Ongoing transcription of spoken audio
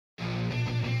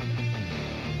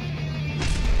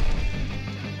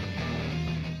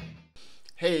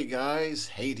Hey guys,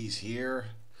 Hades here.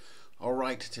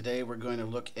 Alright, today we're going to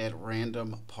look at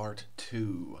random part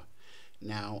 2.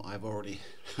 Now, I've already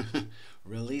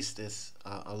released this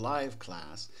a live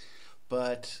class,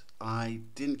 but I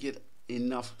didn't get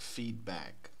enough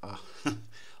feedback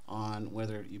on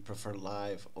whether you prefer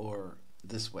live or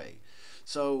this way.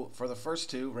 So, for the first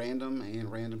two, random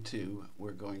and random 2,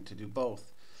 we're going to do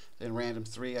both. Then random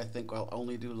 3, I think I'll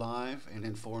only do live, and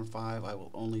then 4 and 5, I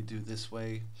will only do this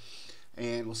way,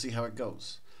 and we'll see how it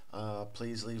goes.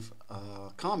 Please leave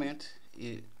a comment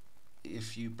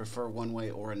if you prefer one way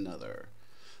or another.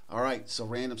 All right, so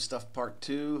random stuff part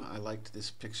 2. I liked this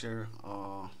picture,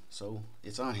 so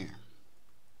it's on here.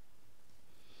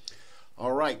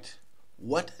 All right,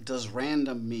 what does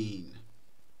random mean?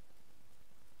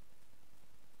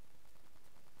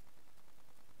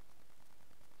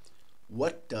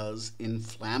 What does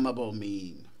inflammable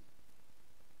mean?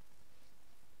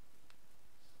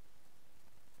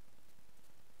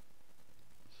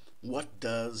 What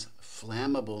does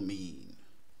flammable mean?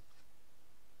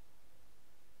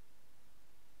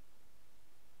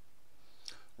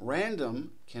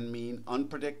 Random can mean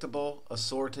unpredictable,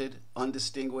 assorted,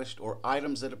 undistinguished, or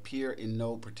items that appear in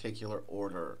no particular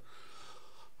order.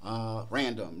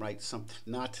 Random, right?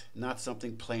 Not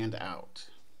something planned out.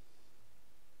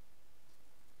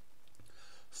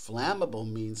 Flammable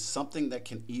means something that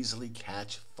can easily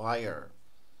catch fire.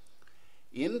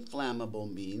 Inflammable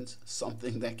means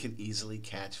something that can easily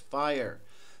catch fire.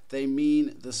 They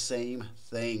mean the same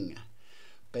thing.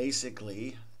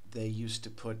 Basically, they used to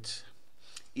put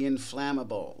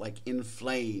inflammable, like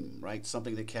inflame, right?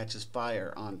 Something that catches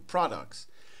fire on products.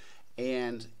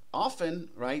 And often,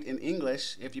 right, in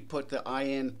English, if you put the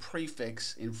in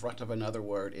prefix in front of another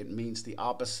word, it means the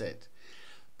opposite.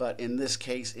 But in this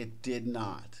case, it did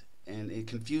not. And it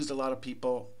confused a lot of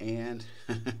people, and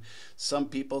some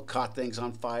people caught things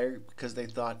on fire because they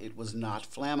thought it was not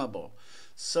flammable.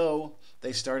 So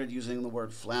they started using the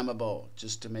word flammable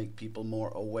just to make people more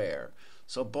aware.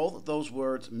 So both of those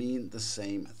words mean the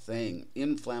same thing.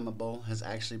 Inflammable has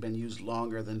actually been used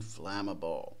longer than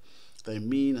flammable. They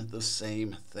mean the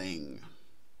same thing.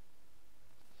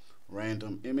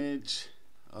 Random image.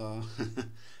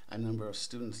 A number of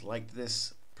students liked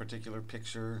this particular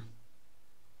picture.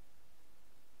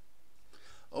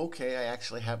 Okay, I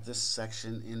actually have this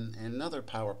section in another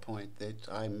PowerPoint that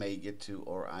I may get to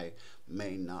or I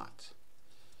may not.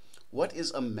 What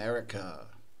is America?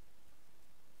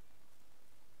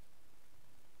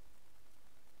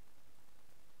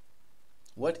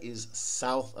 What is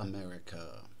South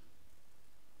America?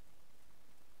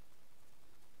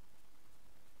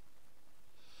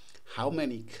 How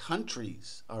many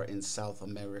countries are in South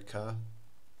America?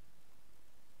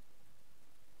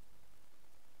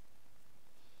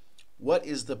 What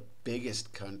is the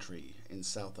biggest country in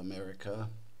South America?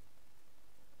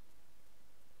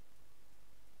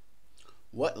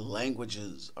 What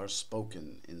languages are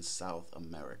spoken in South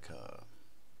America?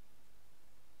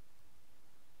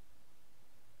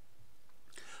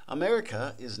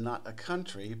 America is not a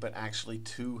country, but actually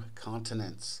two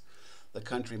continents. The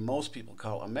country most people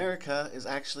call America is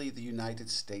actually the United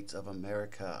States of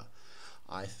America.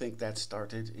 I think that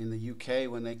started in the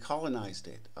UK when they colonized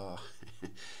it.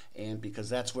 And because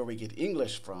that's where we get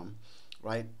English from,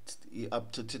 right?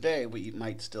 Up to today, we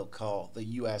might still call the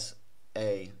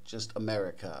USA just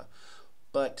America.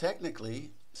 But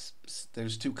technically,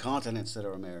 there's two continents that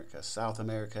are America, South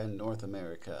America and North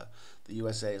America. The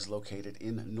USA is located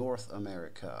in North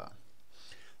America.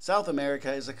 South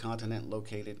America is a continent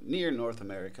located near North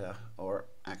America, or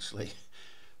actually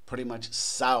pretty much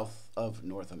south of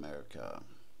North America.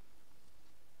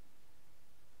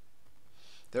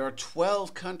 There are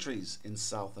 12 countries in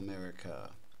South America.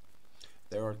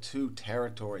 There are 2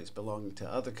 territories belonging to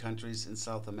other countries in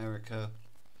South America.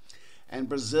 And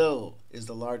Brazil is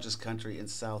the largest country in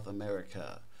South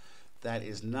America. That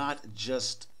is not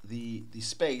just the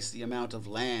space, the amount of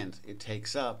land it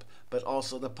takes up, but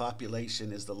also the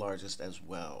population is the largest as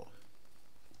well.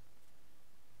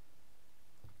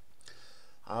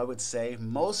 I would say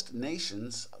most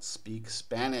nations speak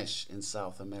Spanish in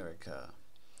South America.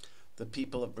 The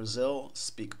people of Brazil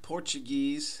speak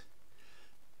Portuguese.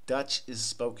 Dutch is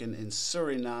spoken in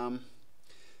Suriname.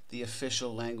 The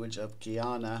official language of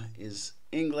Guyana is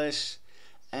English,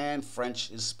 and French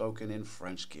is spoken in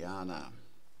French Guiana.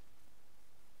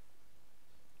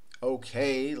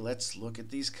 Okay, let's look at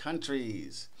these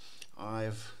countries. I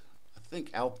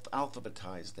think,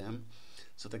 alphabetized them.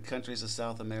 So the countries of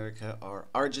South America are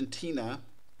Argentina,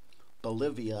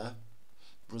 Bolivia,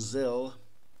 Brazil,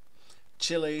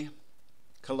 Chile,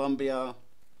 Colombia,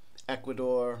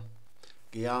 Ecuador,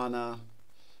 Guyana,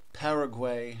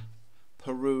 Paraguay,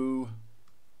 Peru,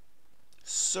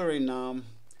 Suriname,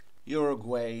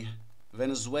 Uruguay,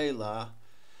 Venezuela,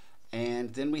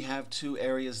 and then we have two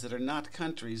areas that are not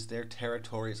countries, they're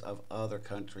territories of other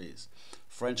countries.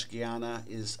 French Guiana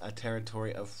is a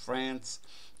territory of France,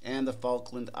 and the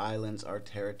Falkland Islands are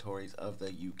territories of the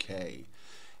UK.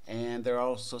 And there are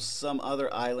also some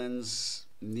other islands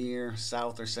near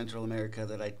South or Central America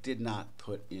that I did not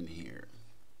put in here.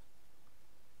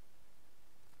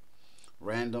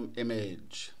 Random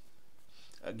image.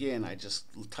 Again, I just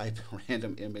type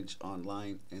random image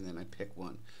online and then I pick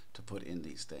one to put in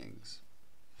these things.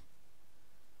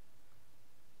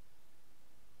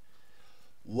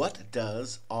 What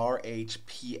does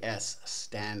RHPS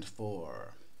stand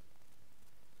for?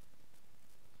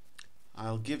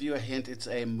 I'll give you a hint, it's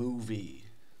a movie.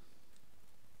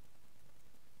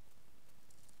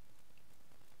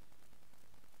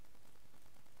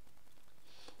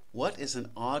 What is an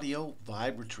audio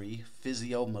vibratory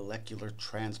physiomolecular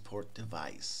transport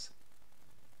device?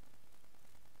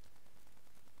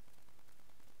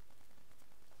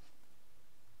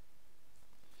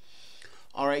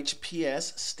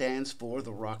 RHPS stands for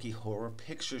the Rocky Horror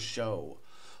Picture Show.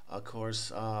 Of course,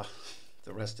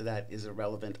 the rest of that is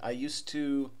irrelevant. I used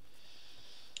to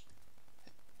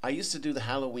do the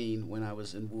Halloween when I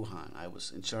was in Wuhan. I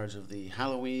was in charge of the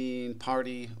Halloween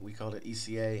party. We called it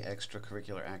ECA,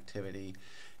 extracurricular activity,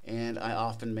 and I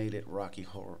often made it Rocky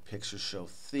Horror Picture Show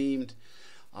themed.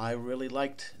 I really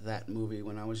liked that movie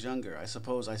when I was younger. I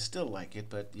suppose I still like it,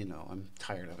 but you know, I'm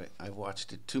tired of it. I've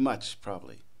watched it too much,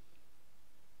 probably.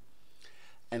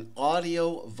 An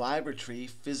audio vibratory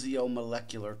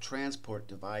physiomolecular transport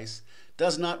device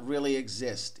does not really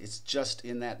exist. It's just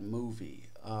in that movie.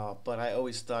 But I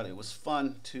always thought it was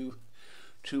fun to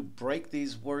break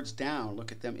these words down,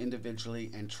 look at them individually,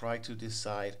 and try to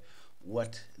decide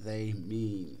what they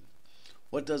mean.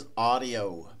 What does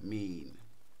audio mean?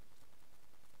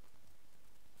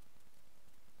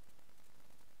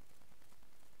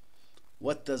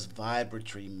 What does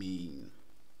vibratory mean?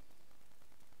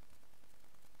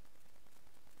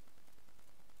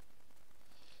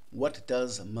 What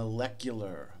does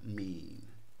molecular mean?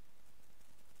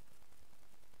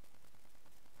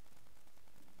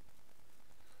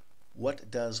 What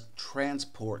does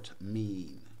transport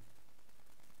mean?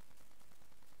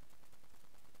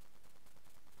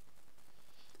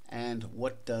 And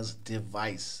what does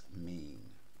device mean?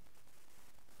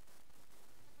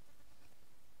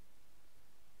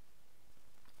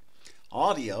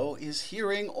 Audio is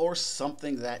hearing or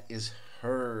something that is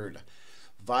heard.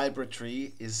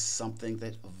 Vibratory is something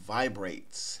that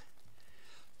vibrates.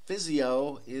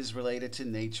 Physio is related to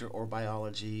nature or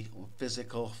biology or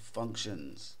physical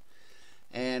functions.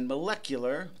 And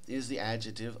molecular is the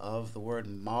adjective of the word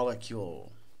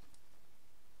molecule.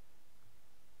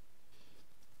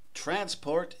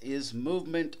 Transport is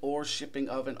movement or shipping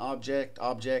of an object,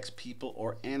 objects, people,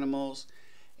 or animals.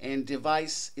 And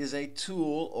device is a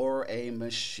tool or a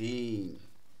machine.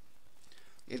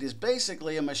 It is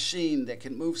basically a machine that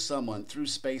can move someone through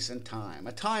space and time.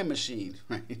 A time machine,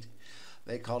 right?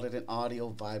 They called it an audio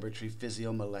vibratory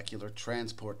physiomolecular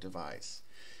transport device.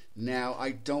 Now,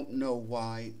 I don't know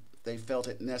why they felt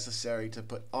it necessary to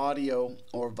put audio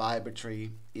or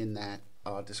vibratory in that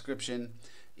description.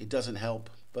 It doesn't help,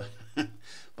 but,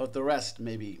 but the rest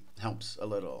maybe helps a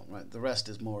little, right? The rest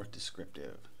is more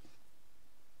descriptive.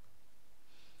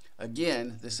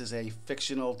 Again, this is a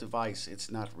fictional device.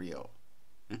 It's not real.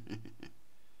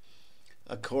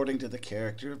 According to the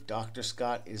character, Dr.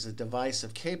 Scott is a device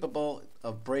capable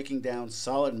of breaking down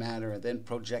solid matter and then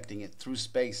projecting it through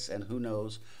space and, who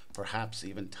knows, perhaps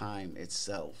even time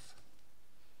itself.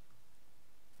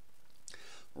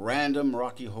 Random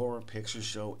Rocky Horror Picture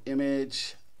Show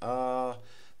image.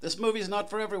 This movie is not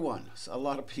for everyone. A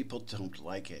lot of people don't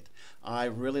like it. I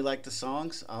really like the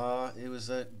songs. It was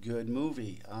a good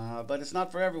movie, but it's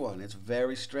not for everyone. It's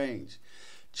very strange.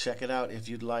 Check it out if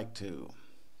you'd like to.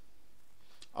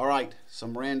 All right,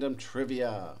 some random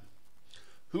trivia.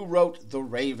 Who wrote The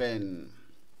Raven?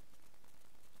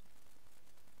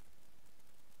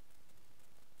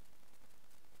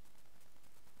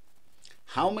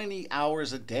 How many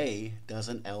hours a day does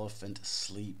an elephant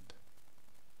sleep?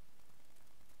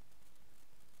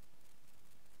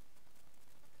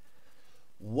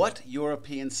 What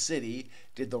European city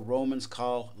did the Romans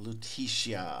call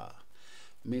Lutetia?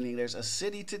 Meaning there's a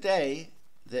city today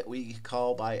that we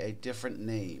call by a different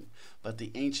name, but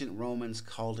the ancient Romans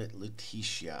called it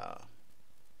Lutetia.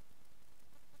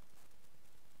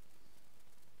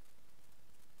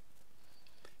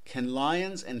 Can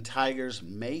lions and tigers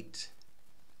mate?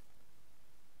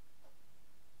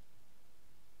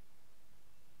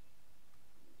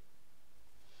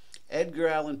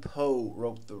 Edgar Allan Poe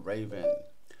wrote The Raven.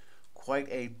 Quite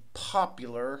a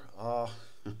popular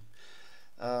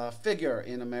figure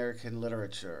in American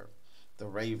literature. The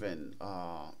Raven,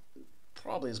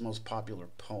 probably his most popular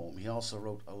poem. He also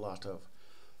wrote a lot of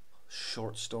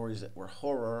short stories that were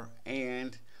horror,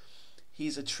 and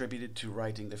he's attributed to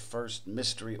writing the first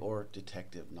mystery or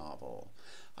detective novel.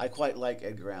 I quite like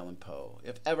Edgar Allan Poe.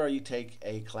 If ever you take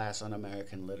a class on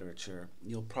American literature,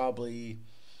 you'll probably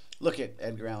look at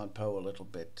Edgar Allan Poe a little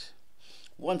bit.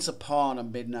 Once upon a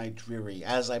midnight dreary,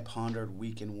 as I pondered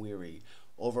weak and weary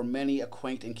over many a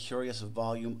quaint and curious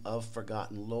volume of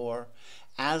forgotten lore,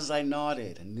 as I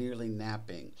nodded, nearly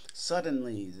napping,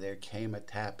 suddenly there came a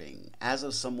tapping, as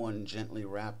of someone gently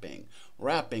rapping,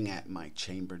 rapping at my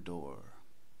chamber door.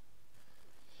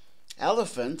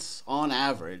 Elephants, on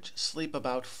average, sleep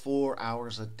about 4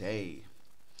 hours a day.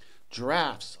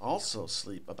 Giraffes also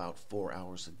sleep about 4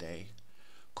 hours a day.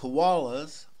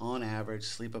 Koalas, on average,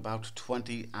 sleep about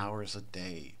 20 hours a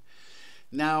day.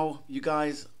 Now, you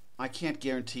guys, I can't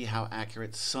guarantee how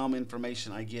accurate some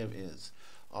information I give is.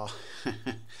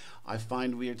 I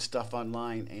find weird stuff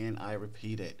online and I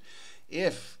repeat it.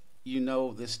 If you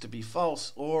know this to be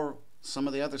false or some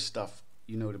of the other stuff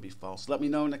you know to be false, let me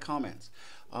know in the comments.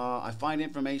 I find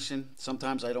information,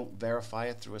 sometimes I don't verify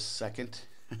it through a second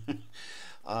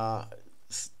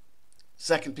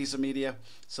piece of media,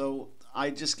 so I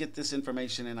just get this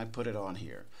information and I put it on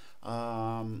here.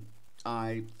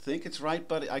 I think it's right,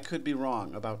 but I could be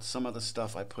wrong about some of the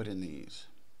stuff I put in these.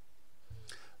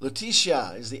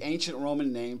 Lutetia is the ancient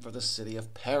Roman name for the city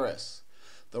of Paris.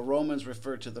 The Romans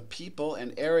referred to the people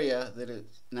and area that is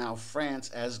now France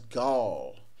as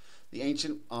Gaul. The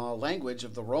ancient language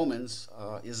of the Romans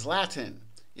is Latin.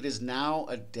 It is now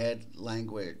a dead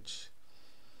language.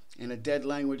 And a dead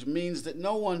language means that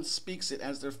no one speaks it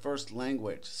as their first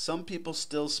language. Some people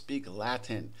still speak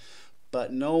Latin,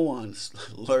 but no one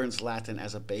learns Latin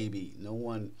as a baby. No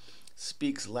one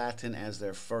speaks Latin as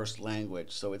their first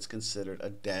language, so it's considered a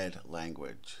dead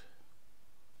language.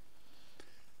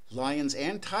 Lions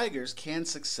and tigers can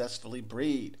successfully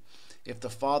breed. If the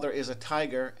father is a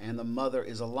tiger and the mother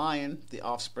is a lion, the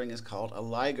offspring is called a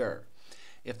liger.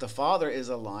 If the father is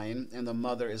a lion and the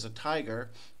mother is a tiger,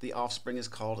 the offspring is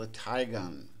called a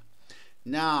tigon.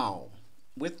 Now,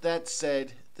 with that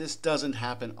said, this doesn't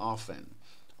happen often.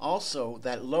 Also,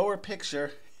 that lower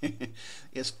picture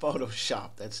is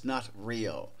Photoshopped. That's not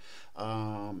real.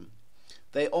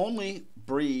 They only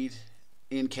breed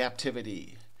in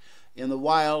captivity. In the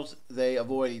wild, they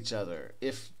avoid each other.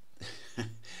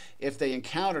 If they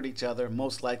encountered each other,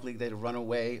 most likely they'd run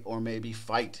away or maybe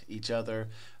fight each other,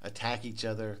 attack each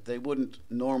other. They wouldn't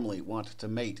normally want to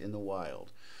mate in the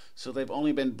wild. So they've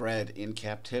only been bred in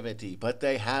captivity, but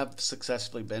they have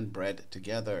successfully been bred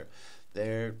together.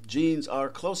 Their genes are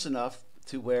close enough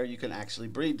to where you can actually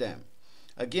breed them.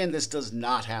 Again, this does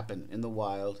not happen in the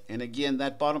wild. And again,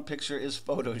 that bottom picture is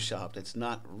Photoshopped. It's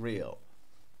not real.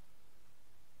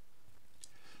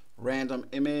 Random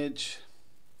image.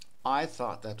 I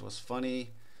thought that was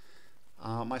funny.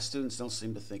 My students don't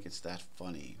seem to think it's that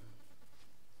funny.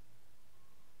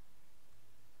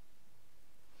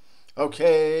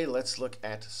 Okay, let's look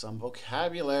at some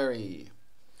vocabulary.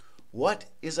 What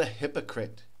is a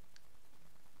hypocrite?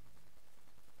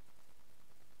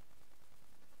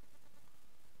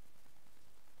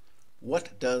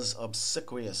 What does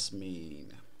obsequious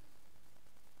mean?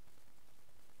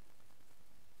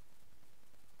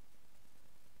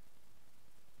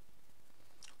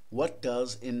 What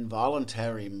does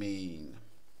involuntary mean?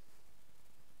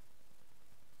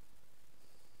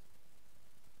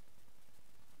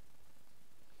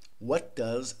 What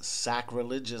does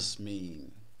sacrilegious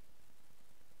mean?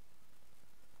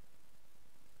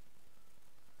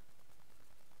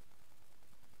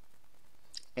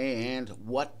 And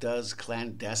what does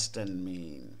clandestine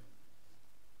mean?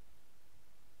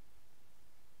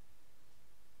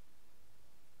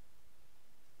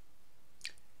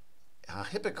 A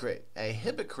hypocrite. A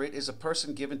hypocrite is a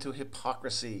person given to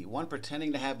hypocrisy, one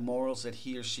pretending to have morals that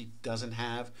he or she doesn't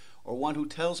have, or one who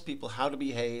tells people how to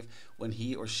behave when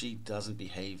he or she doesn't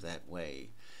behave that way.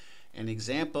 An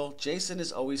example, Jason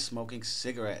is always smoking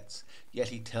cigarettes, yet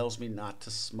he tells me not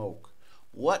to smoke.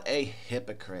 What a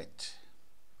hypocrite.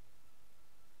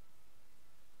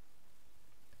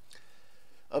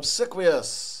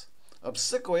 Obsequious.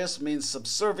 Obsequious means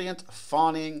subservient,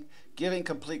 fawning, giving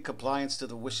complete compliance to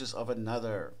the wishes of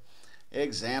another.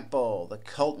 Example, the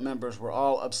cult members were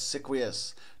all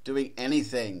obsequious, doing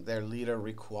anything their leader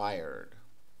required.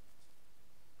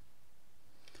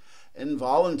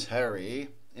 Involuntary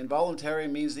Involuntary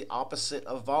means the opposite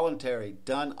of voluntary,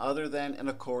 done other than in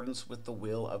accordance with the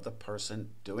will of the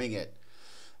person doing it.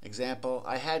 Example,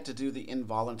 I had to do the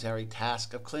involuntary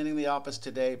task of cleaning the office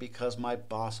today because my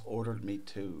boss ordered me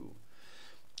to.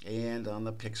 And on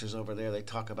the pictures over there, they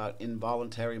talk about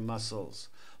involuntary muscles.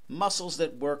 Muscles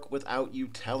that work without you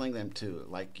telling them to,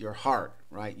 like your heart,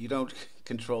 right? You don't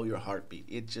control your heartbeat.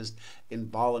 It just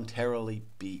involuntarily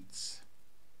beats.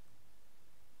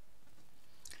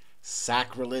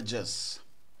 Sacrilegious.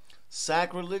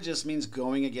 Sacrilegious means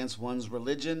going against one's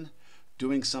religion,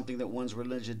 doing something that one's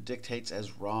religion dictates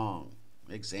as wrong.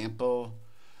 Example,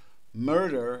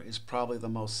 murder is probably the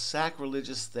most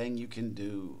sacrilegious thing you can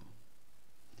do.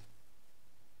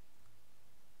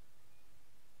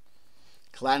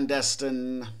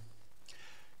 Clandestine.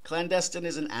 Clandestine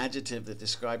is an adjective that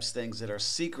describes things that are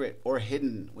secret or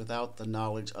hidden without the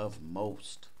knowledge of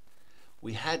most.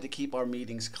 We had to keep our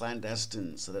meetings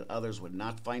clandestine so that others would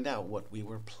not find out what we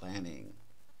were planning.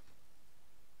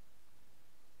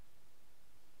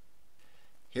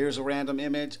 Here's a random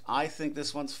image. I think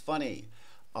this one's funny.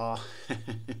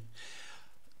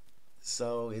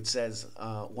 So it says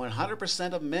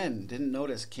 100% of men didn't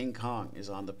notice King Kong is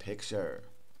on the picture.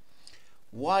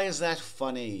 Why is that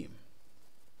funny?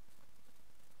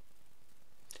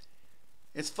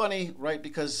 It's funny, right?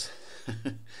 Because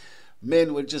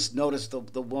men would just notice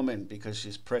the woman because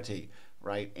she's pretty,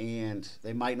 right? And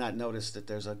they might not notice that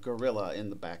there's a gorilla in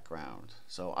the background.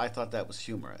 So I thought that was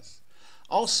humorous.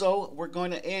 Also, we're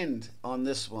going to end on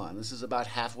this one. This is about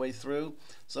halfway through,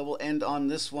 so we'll end on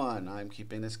this one. I'm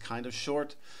keeping this kind of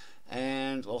short,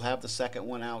 and we'll have the second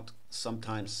one out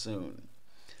sometime soon.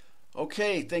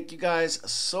 Okay, thank you guys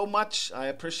so much. I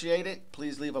appreciate it.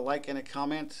 Please leave a like and a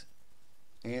comment,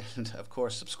 and of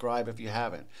course, subscribe if you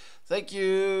haven't. Thank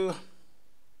you.